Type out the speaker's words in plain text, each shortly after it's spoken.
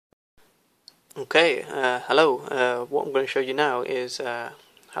Okay, hello. What I'm going to show you now is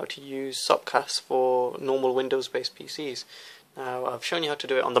how to use Sopcast for normal Windows-based PCs. Now, I've shown you how to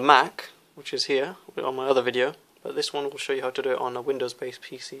do it on the Mac, which is here on my other video, but this one will show you how to do it on a Windows-based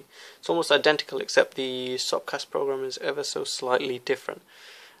PC. It's almost identical, except the Sopcast program is ever so slightly different.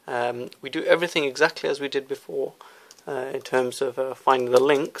 We do everything exactly as we did before in terms of finding the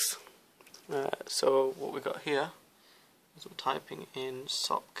links. So what we got here is we're typing in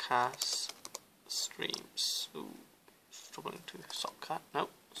Sopcast streams. Ooh, struggling to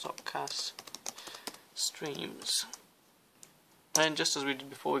Sopcast streams. And just as we did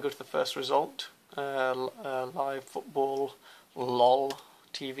before, we go to the first result, live football lol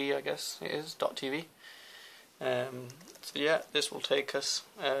TV, I guess it is, .tv. So yeah, this will take us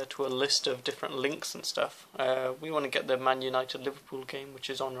to a list of different links and stuff. We want to get the Man United Liverpool game, which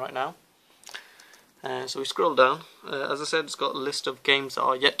is on right now. So we scroll down. As I said, it's got a list of games that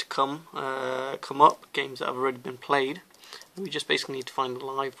are yet to come up, games that have already been played. We just basically need to find a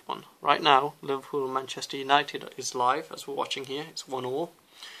live one. Right now, Liverpool and Manchester United is live, as we're watching here. It's 1-1.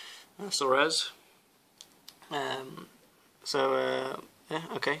 Yeah,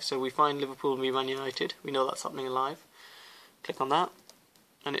 okay, so we find Liverpool v Man United. We know that's happening live. Click on that,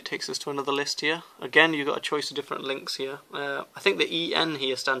 and it takes us to another list here. Again, you've got a choice of different links here. I think the EN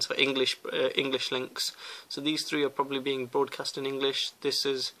here stands for English links. So these three are probably being broadcast in English. This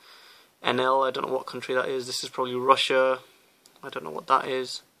is NL, I don't know what country that is. This is probably Russia. I don't know what that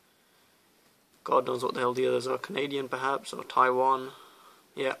is. God knows what the hell the others are. Canadian perhaps, or Taiwan.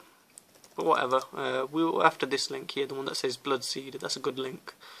 Yeah, but whatever. We're after this link here, the one that says Bloodseed. That's a good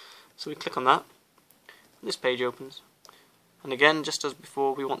link. So we click on that. And this page opens. And again, just as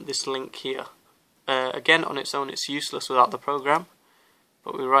before, we want this link here. Again, on its own, it's useless without the program.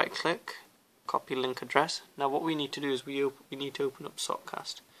 But we right click, copy link address. Now what we need to do is we need to open up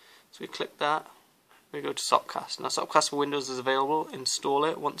Sopcast. So we click that, we go to Sopcast. Now Sopcast for Windows is available. Install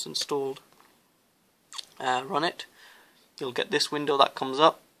it. Once installed, run it. You'll get this window that comes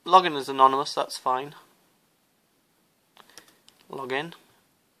up. Login is anonymous, that's fine. Log in.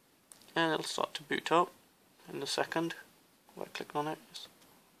 And it'll start to boot up in a second. Right click on it.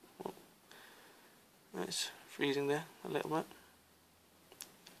 It's freezing there a little bit.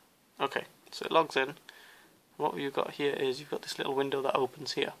 Okay, so it logs in. What you've got here is you've got this little window that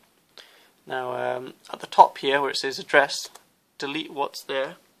opens here. Now at the top here where it says address, delete what's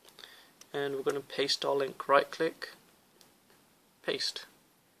there, and we're going to paste our link. Right click, paste,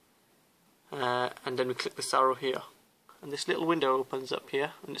 and then we click this arrow here, and this little window opens up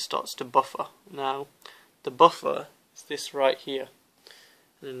here and it starts to buffer. Now the buffer is this right here,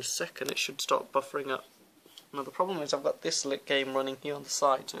 and in a second it should start buffering up. Now the problem is I've got this game running here on the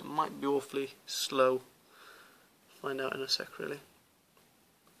side, so it might be awfully slow. Find out in a sec really.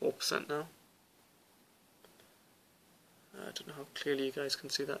 4% now. I don't know how clearly you guys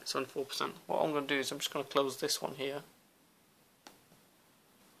can see that. It's on 4%. What I'm going to do is I'm just going to close this one here.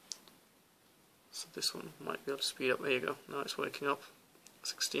 So this one might be able to speed up. There you go. Now it's waking up.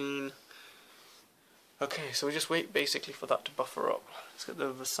 16. Okay, so we just wait basically for that to buffer up. Let's get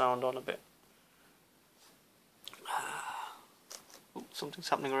the sound on a bit. Oh, something's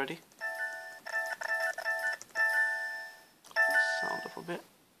happening already. Sound up a bit.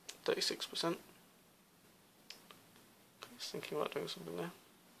 36%. Just thinking about doing something there.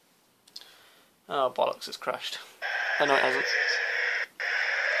 Oh bollocks, it's crashed. Oh no, it hasn't.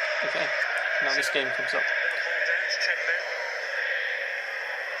 Okay, now this game comes up.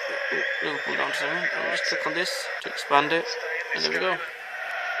 Liverpool down to 7. I'll just click on this to expand it, and there we go.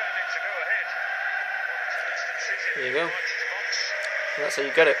 There you go. And that's how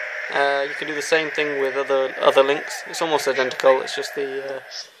you get it. You can do the same thing with other links. It's almost identical. It's just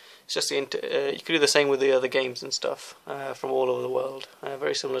you can do the same with the other games and stuff from all over the world.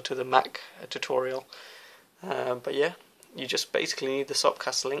 Very similar to the Mac tutorial. But yeah, you just basically need the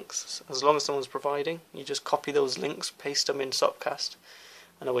Sopcast links. As long as someone's providing, you just copy those links, paste them in Sopcast,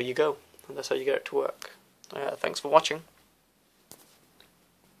 and away you go. And that's how you get it to work. Thanks for watching.